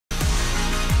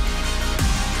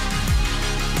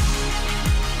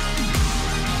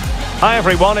Hi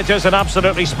everyone, it is an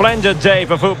absolutely splendid day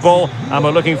for football and we're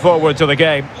looking forward to the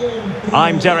game.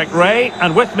 I'm Derek Ray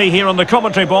and with me here on the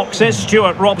commentary box is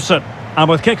Stuart Robson. And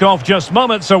with kick-off just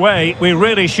moments away, we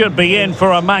really should be in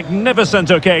for a magnificent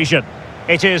occasion.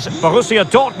 It is Borussia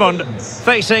Dortmund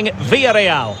facing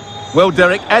Villarreal. Well,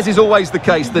 Derek, as is always the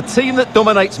case, the team that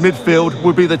dominates midfield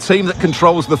will be the team that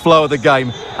controls the flow of the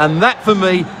game. And that, for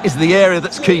me, is the area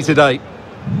that's key today.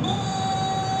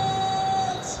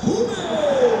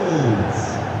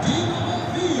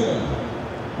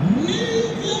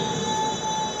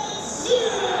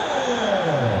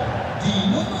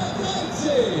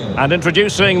 And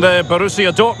introducing the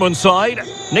Borussia Dortmund side,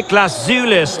 Niklas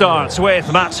Süle starts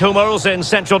with Mats Hummels in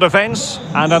central defence.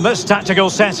 And in this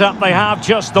tactical setup, they have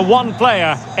just the one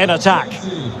player in attack.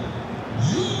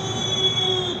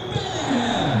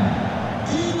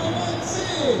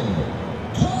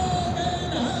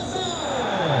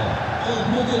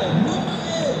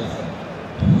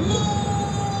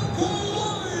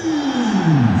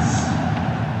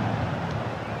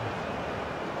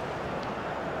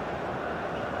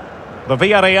 The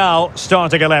Villarreal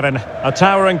starting 11. A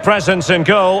towering presence in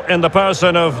goal in the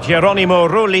person of Geronimo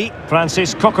Rulli.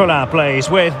 Francis Coquelin plays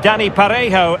with Dani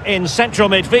Parejo in central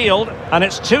midfield. And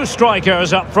it's two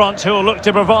strikers up front who will look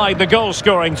to provide the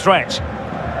goal-scoring threat.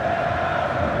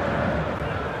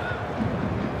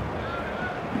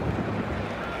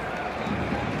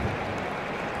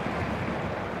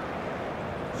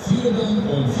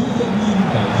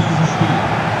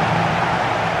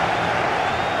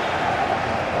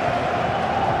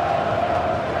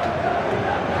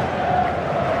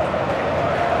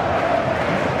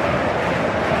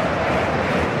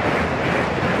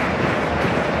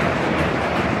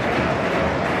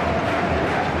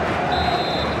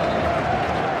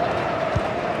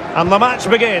 And the match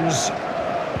begins.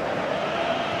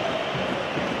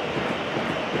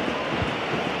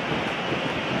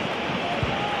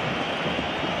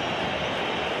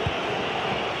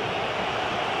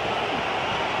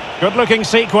 Good-looking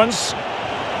sequence.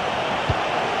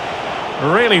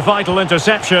 Really vital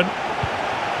interception.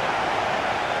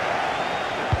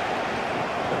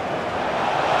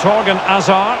 Thorgan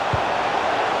Hazard.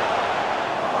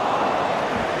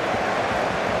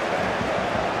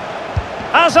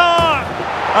 Hazard!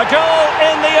 A goal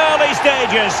in the early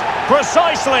stages.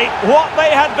 Precisely what they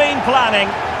had been planning.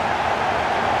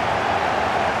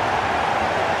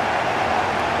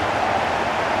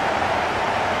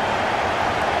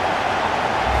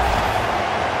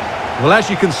 Well, as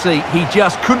you can see, he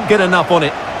just couldn't get enough on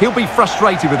it. He'll be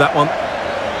frustrated with that one.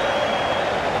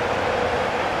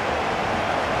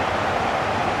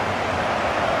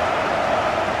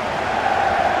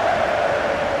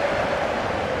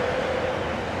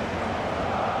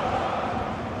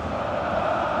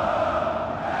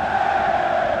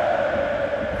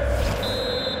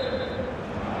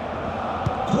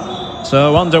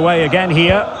 So underway again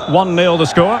here, 1-0 the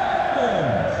score.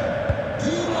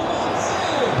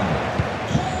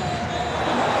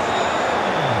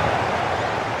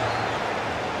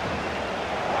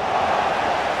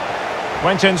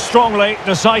 Went in strongly,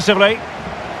 decisively.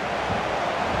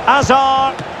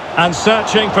 Hazard! And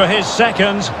searching for his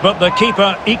second, but the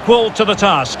keeper equal to the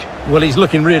task. Well, he's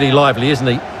looking really lively, isn't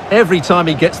he? Every time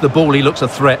he gets the ball, he looks a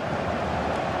threat.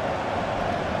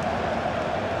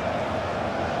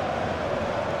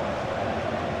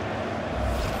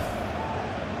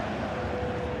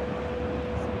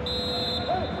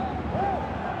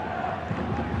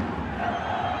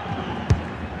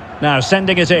 Now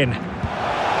sending it in.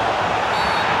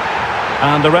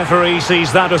 And the referee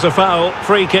sees that as a foul.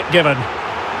 Free kick given.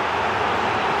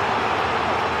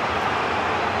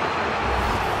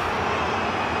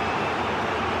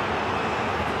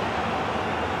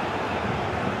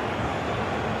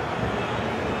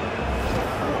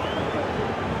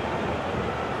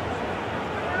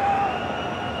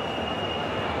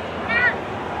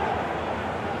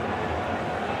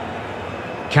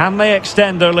 Can they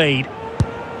extend their lead?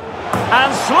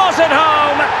 And slots it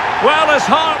home. Well, his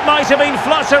heart might have been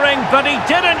fluttering, but he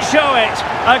didn't show it.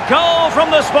 A goal from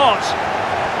the spot.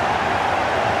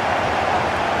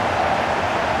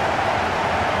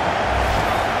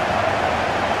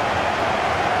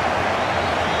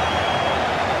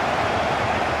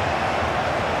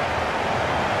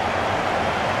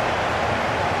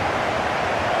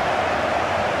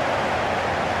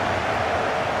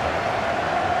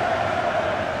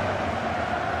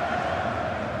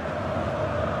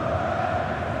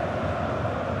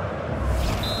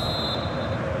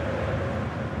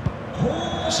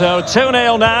 So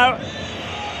 2-0 now.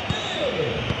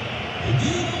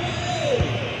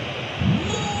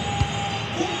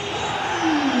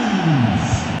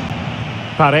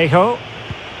 PAYGO.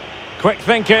 Quick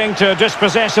thinking to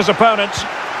dispossess his opponent.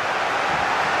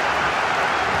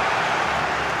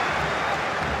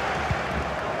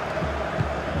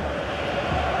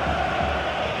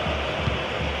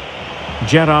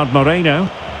 Gerard Moreno.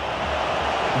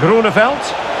 Grunewald.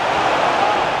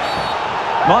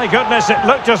 My goodness, it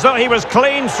looked as though he was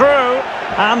clean through.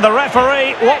 And the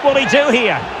referee, what will he do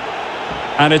here?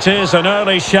 And it is an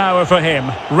early shower for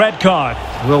him. Red card.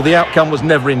 Well, the outcome was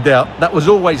never in doubt. That was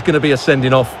always going to be a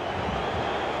sending off.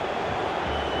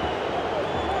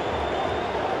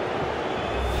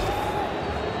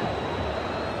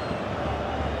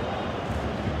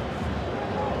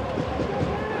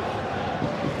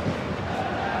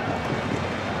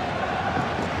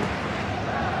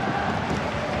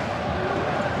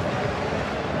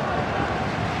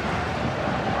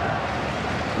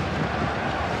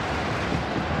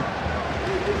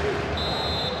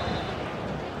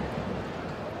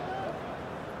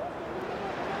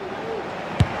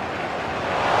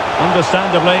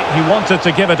 Understandably, he wanted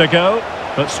to give it a go,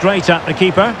 but straight at the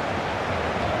keeper.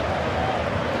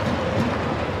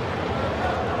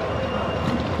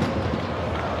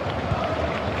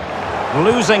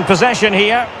 Losing possession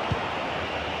here.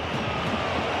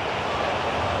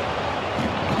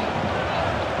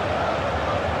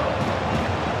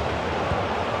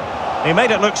 He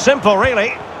made it look simple,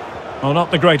 really. Well, not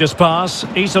the greatest pass,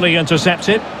 easily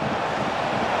intercepted.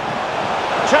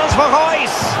 Chance for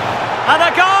Royce, and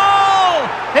a goal!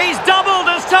 He's doubled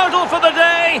his total for the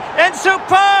day in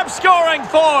superb scoring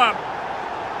form.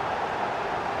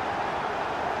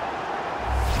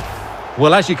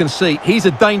 Well, as you can see, he's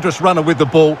a dangerous runner with the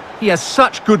ball. He has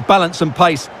such good balance and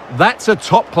pace. That's a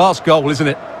top-class goal, isn't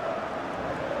it?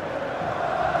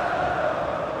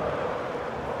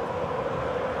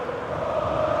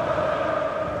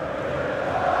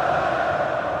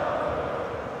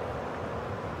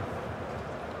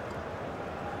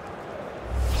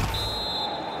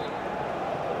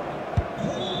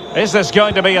 Is this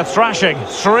going to be a thrashing?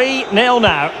 3-0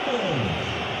 now.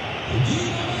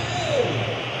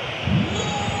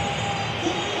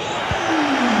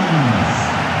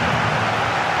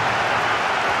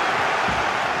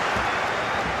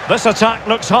 This attack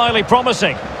looks highly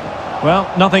promising.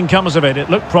 Well, nothing comes of it. It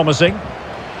looked promising.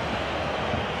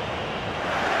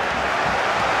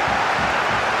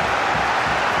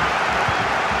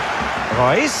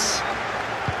 Royce.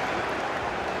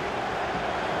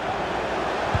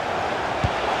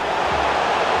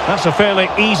 That's a fairly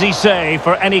easy save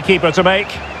for any keeper to make.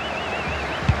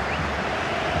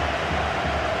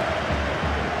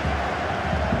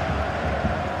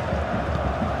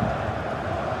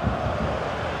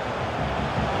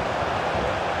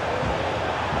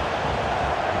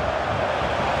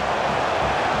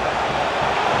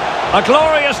 A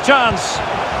glorious chance.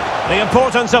 The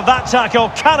importance of that tackle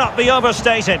cannot be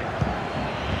overstated.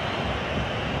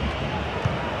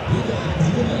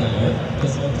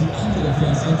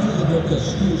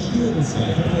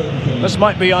 This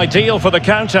might be ideal for the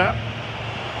counter.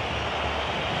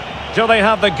 Do they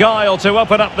have the guile to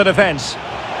open up the defence?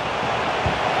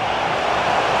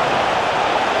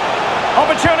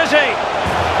 Opportunity!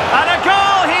 And a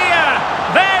goal here!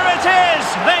 There it is!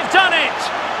 They've done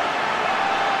it!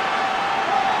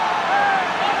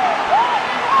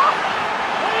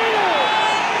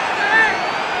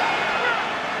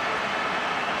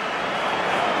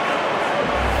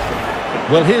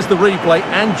 Well, here's the replay,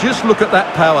 and just look at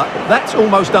that power. That's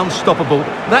almost unstoppable.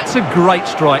 That's a great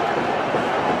strike.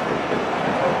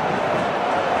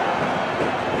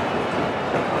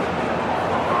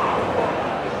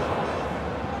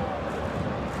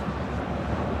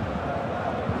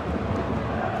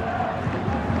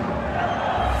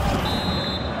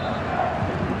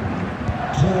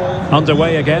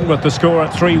 Underway again with the score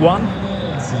at 3-1.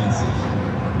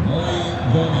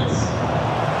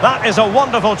 That is a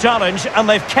wonderful challenge, and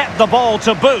they've kept the ball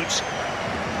to boot.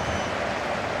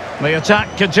 The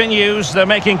attack continues. They're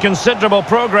making considerable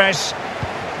progress.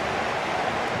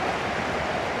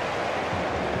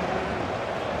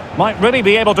 Might really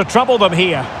be able to trouble them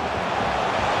here.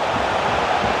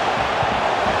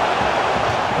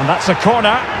 And that's a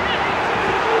corner.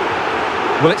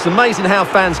 Well, it's amazing how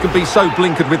fans can be so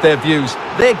blinkered with their views.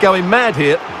 They're going mad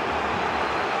here.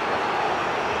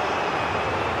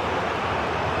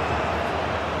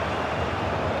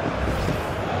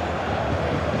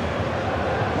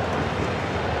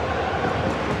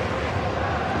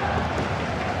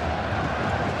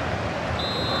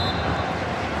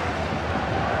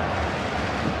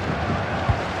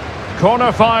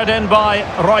 Corner fired in by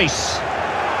Royce.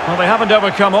 Well, they haven't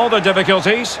overcome all the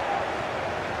difficulties.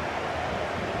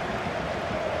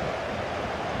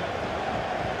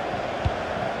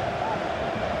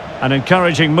 An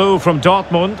encouraging move from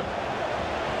Dortmund.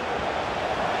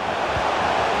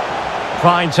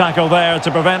 Fine tackle there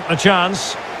to prevent the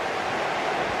chance.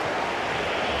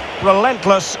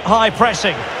 Relentless high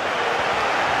pressing.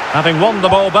 Having won the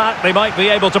ball back, they might be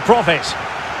able to profit.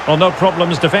 Well, no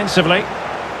problems defensively.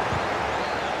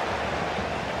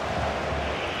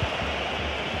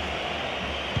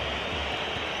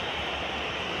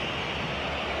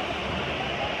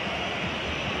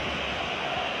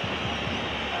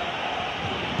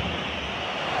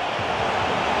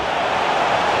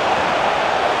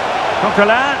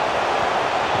 Coquelin.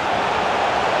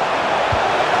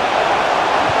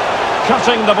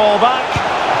 Cutting the ball back.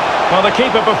 Well, the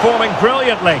keeper performing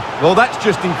brilliantly. Well, that's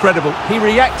just incredible. He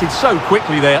reacted so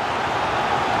quickly there.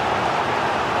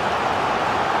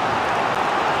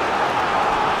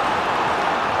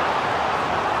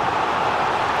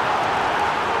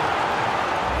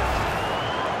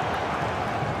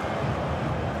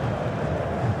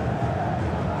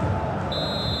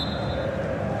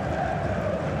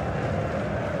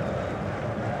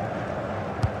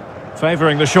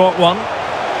 Favouring the short one.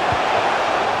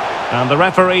 And the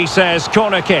referee says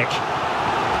corner kick.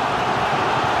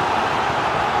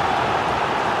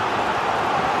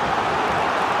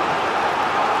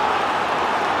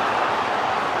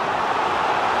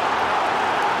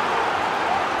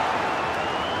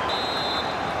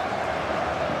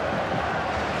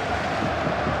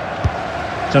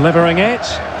 Delivering it.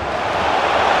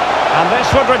 And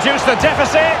this would reduce the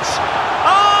deficit.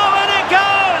 Oh, and it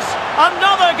goes!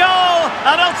 Another goal!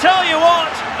 And I'll tell you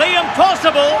what, the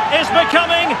impossible is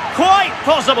becoming quite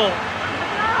possible.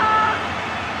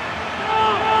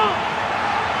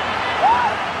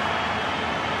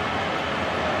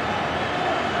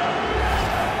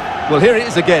 Well, here it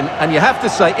is again, and you have to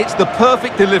say it's the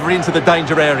perfect delivery into the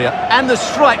danger area. And the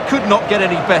strike could not get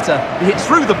any better. He hits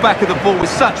through the back of the ball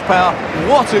with such power.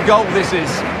 What a goal this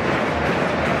is.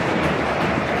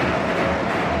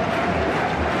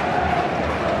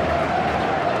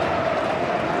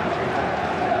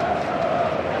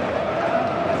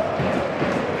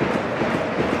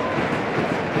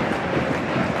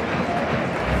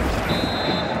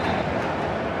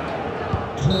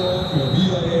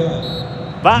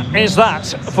 That is that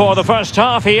for the first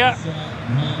half here.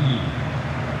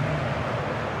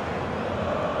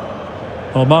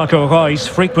 Well, Marco Reus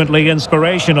frequently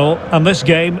inspirational, and this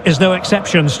game is no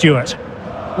exception, Stuart.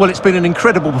 Well, it's been an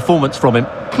incredible performance from him.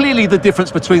 Clearly the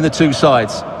difference between the two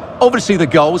sides. Obviously the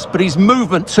goals, but his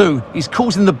movement too. He's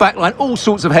causing the backline all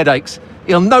sorts of headaches.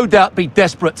 He'll no doubt be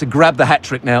desperate to grab the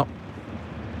hat-trick now.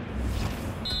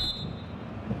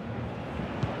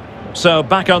 So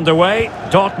back underway,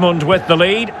 Dortmund with the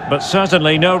lead, but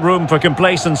certainly no room for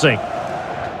complacency.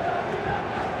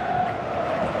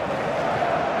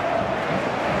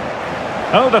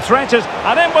 Oh, the threat is,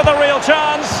 and in with a real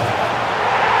chance.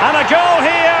 And a goal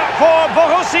here for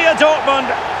Borussia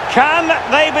Dortmund. Can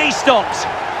they be stopped?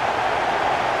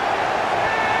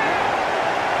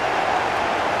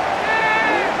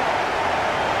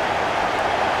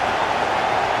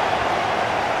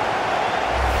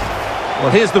 Well,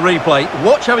 here's the replay.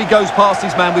 Watch how he goes past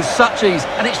his man with such ease,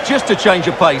 and it's just a change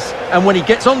of pace. And when he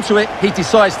gets onto it, he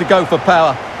decides to go for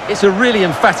power. It's a really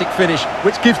emphatic finish,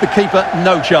 which gives the keeper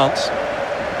no chance.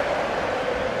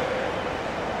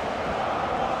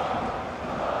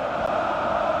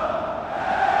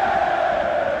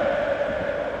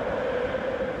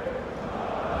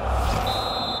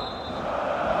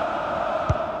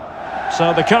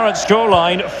 So the current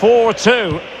scoreline,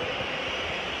 4-2.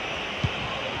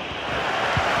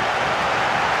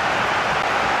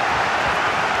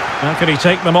 How can he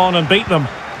take them on and beat them?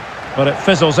 But it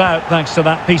fizzles out thanks to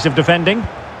that piece of defending.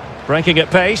 Breaking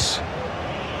at pace.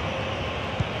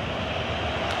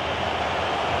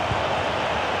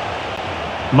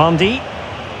 Mondi.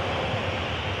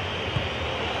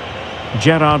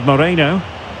 Gerard Moreno.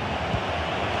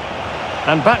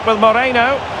 And back with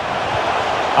Moreno.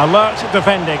 Alert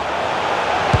defending.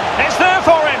 It's there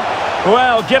for him!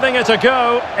 Well, giving it a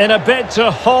go in a bid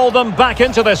to haul them back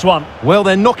into this one. Well,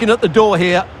 they're knocking at the door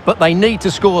here, but they need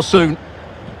to score soon.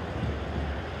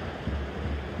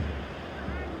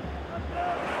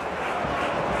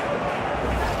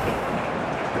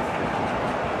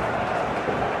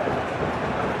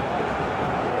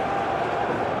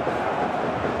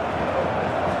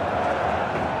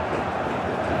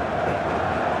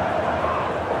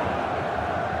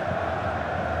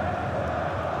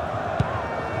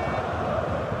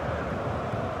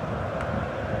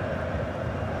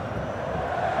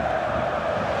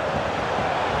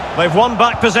 They've won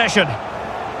back possession.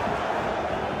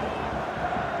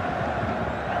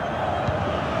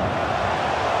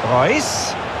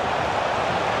 Royce.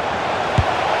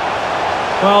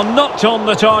 Well, not on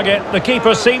the target. The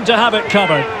keeper seemed to have it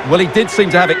covered. Well, he did seem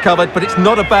to have it covered, but it's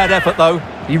not a bad effort, though.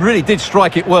 He really did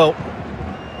strike it well.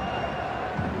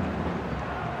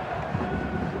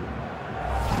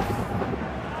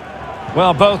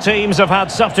 Well, both teams have had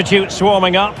substitutes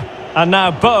warming up, and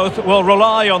now both will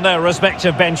rely on their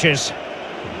respective benches.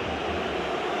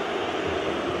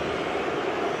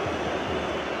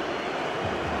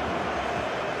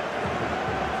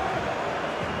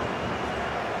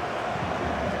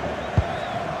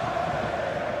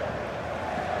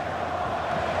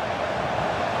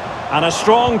 And a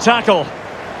strong tackle.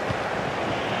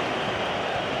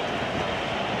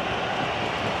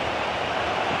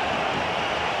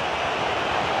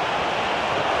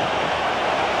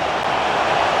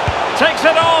 Takes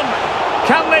it on.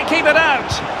 Can they keep it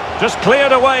out? Just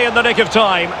cleared away in the nick of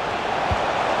time.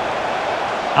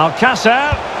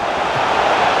 Alcácer.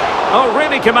 Oh,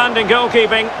 really commanding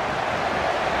goalkeeping.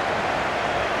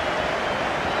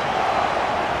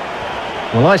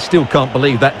 Well, I still can't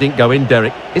believe that didn't go in,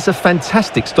 Derek. It's a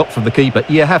fantastic stop from the keeper,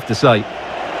 you have to say.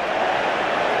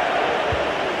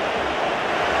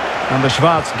 And the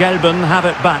Schwarz-Gelben have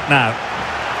it back now.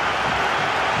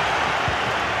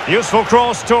 Useful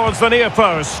cross towards the near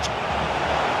post.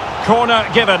 Corner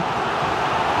given.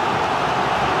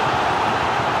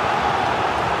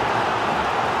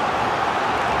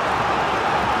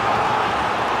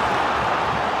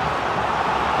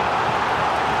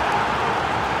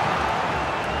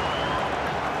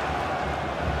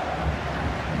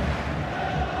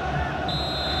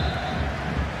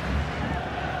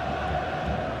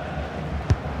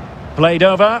 Played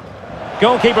over.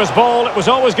 Goalkeeper's ball, it was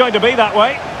always going to be that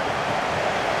way.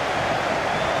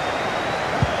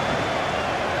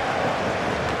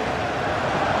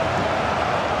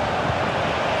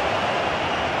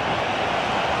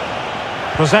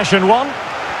 Possession one.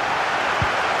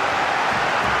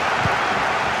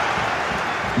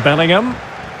 Bellingham.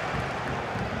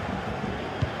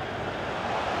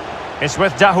 It's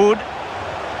with Dahoud.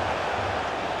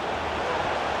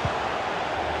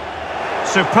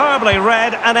 Superbly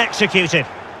read and executed.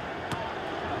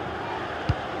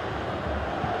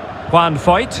 Juan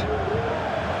Foyt.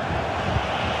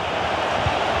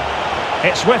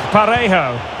 It's with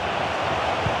Parejo.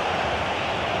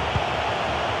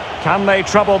 Can they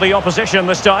trouble the opposition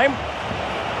this time?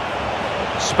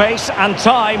 Space and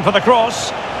time for the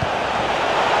cross.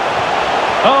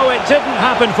 Oh, it didn't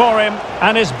happen for him,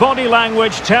 and his body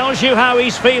language tells you how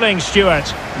he's feeling,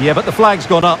 Stuart. Yeah, but the flag's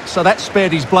gone up, so that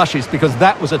spared his blushes because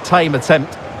that was a tame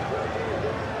attempt.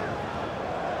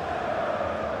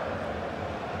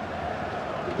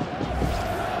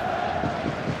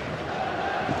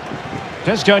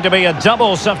 There's going to be a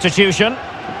double substitution.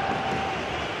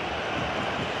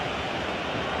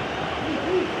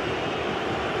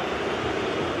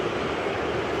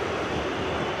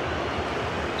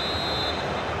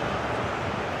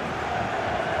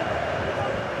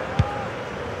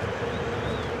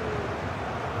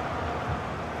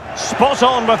 Spot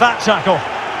on with that tackle.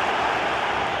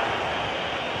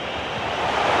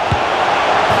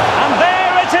 And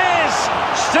there it is!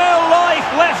 Still life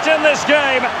left in this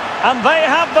game, and they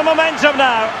have the momentum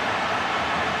now.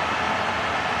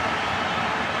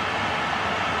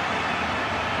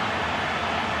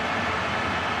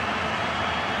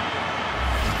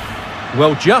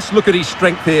 Well, just look at his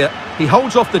strength here. He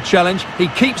holds off the challenge, he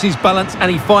keeps his balance, and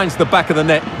he finds the back of the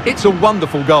net. It's a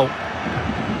wonderful goal.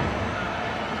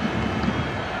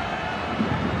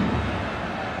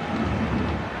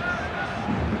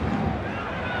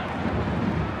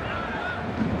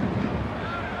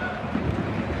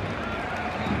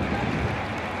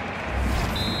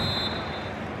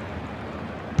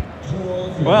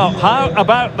 Well, how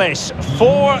about this?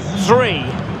 4-3.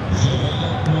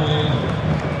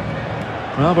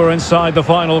 Well, we're inside the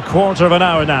final quarter of an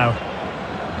hour now.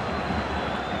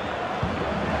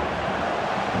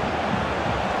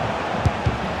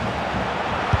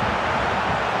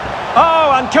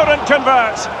 Oh, and couldn't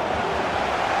convert.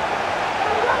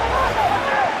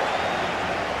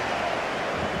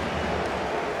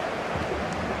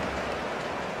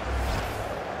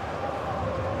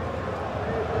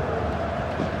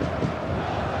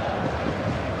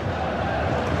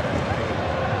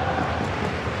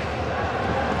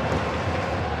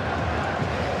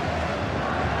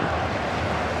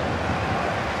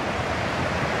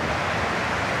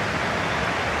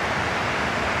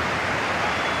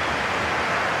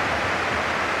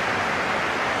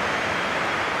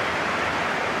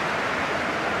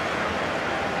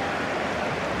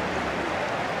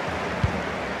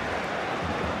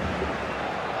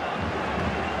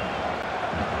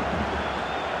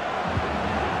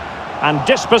 and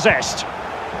dispossessed.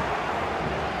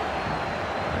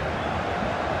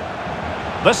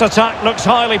 This attack looks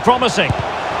highly promising.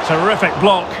 Terrific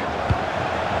block.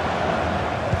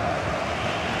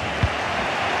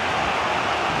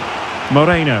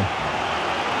 Moreno.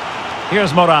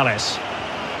 Here's Morales.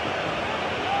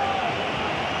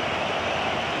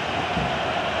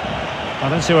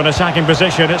 And into an attacking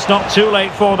position. It's not too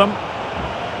late for them,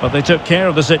 but they took care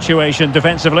of the situation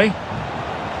defensively.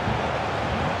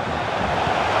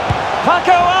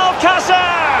 Paco Alcácer!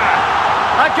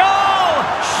 A goal!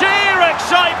 Sheer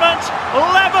excitement!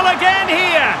 Level again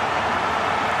here!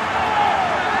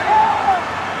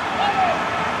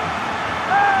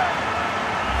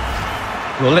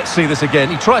 Well, let's see this again.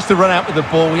 He tries to run out with the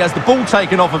ball. He has the ball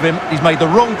taken off of him. He's made the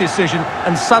wrong decision,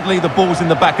 and suddenly the ball's in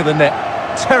the back of the net.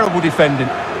 Terrible defending.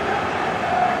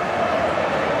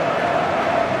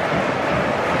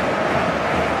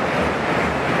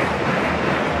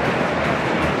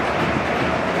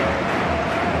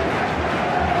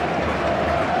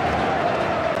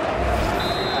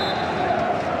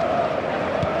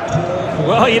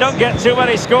 Well, you don't get too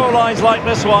many scorelines like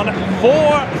this one.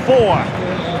 4-4.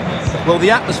 Well,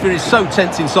 the atmosphere is so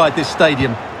tense inside this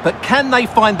stadium, but can they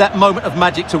find that moment of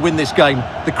magic to win this game?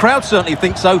 The crowd certainly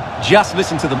think so. Just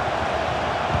listen to them.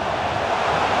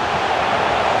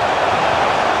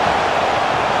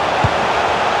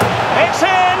 It's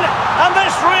in, and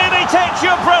this really takes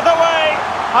your breath away.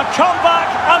 A comeback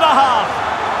and a half.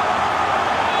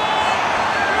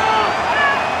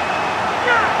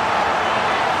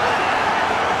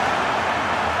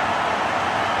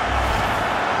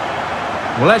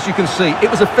 Well, as you can see, it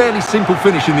was a fairly simple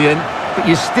finish in the end, but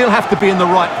you still have to be in the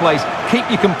right place, keep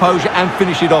your composure and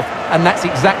finish it off, and that's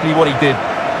exactly what he did.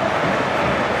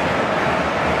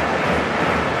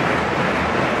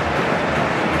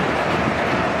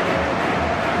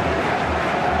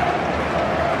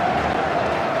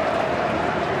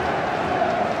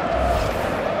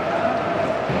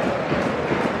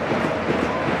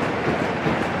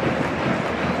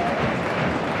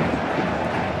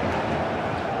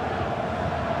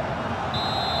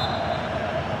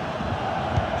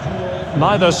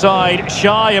 Neither side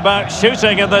shy about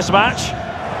shooting in this match.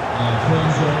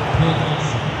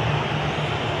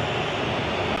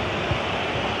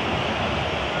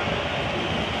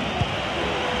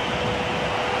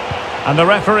 And the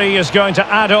referee is going to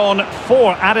add on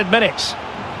 4 added minutes.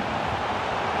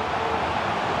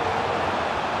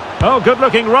 Oh,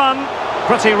 good-looking run.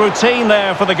 Pretty routine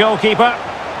there for the goalkeeper.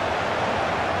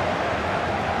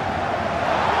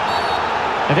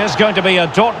 It is going to be a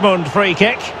Dortmund free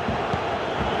kick.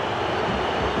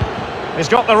 He's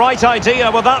got the right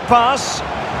idea with that pass.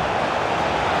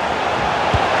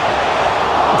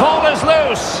 Ball is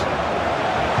loose.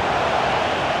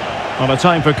 Well, a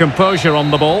time for composure on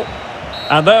the ball.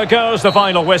 And there goes the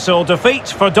final whistle. Defeat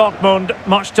for Dortmund,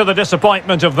 much to the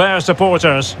disappointment of their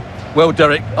supporters. Well,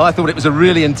 Derek, I thought it was a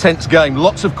really intense game.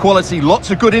 Lots of quality, lots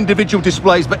of good individual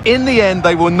displays, but in the end,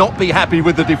 they will not be happy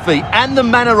with the defeat and the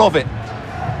manner of it.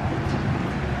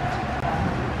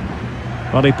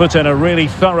 Well, he put in a really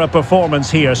thorough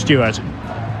performance here, Stuart.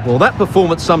 Well, that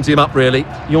performance sums him up, really.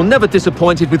 You're never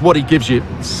disappointed with what he gives you.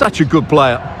 Such a good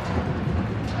player.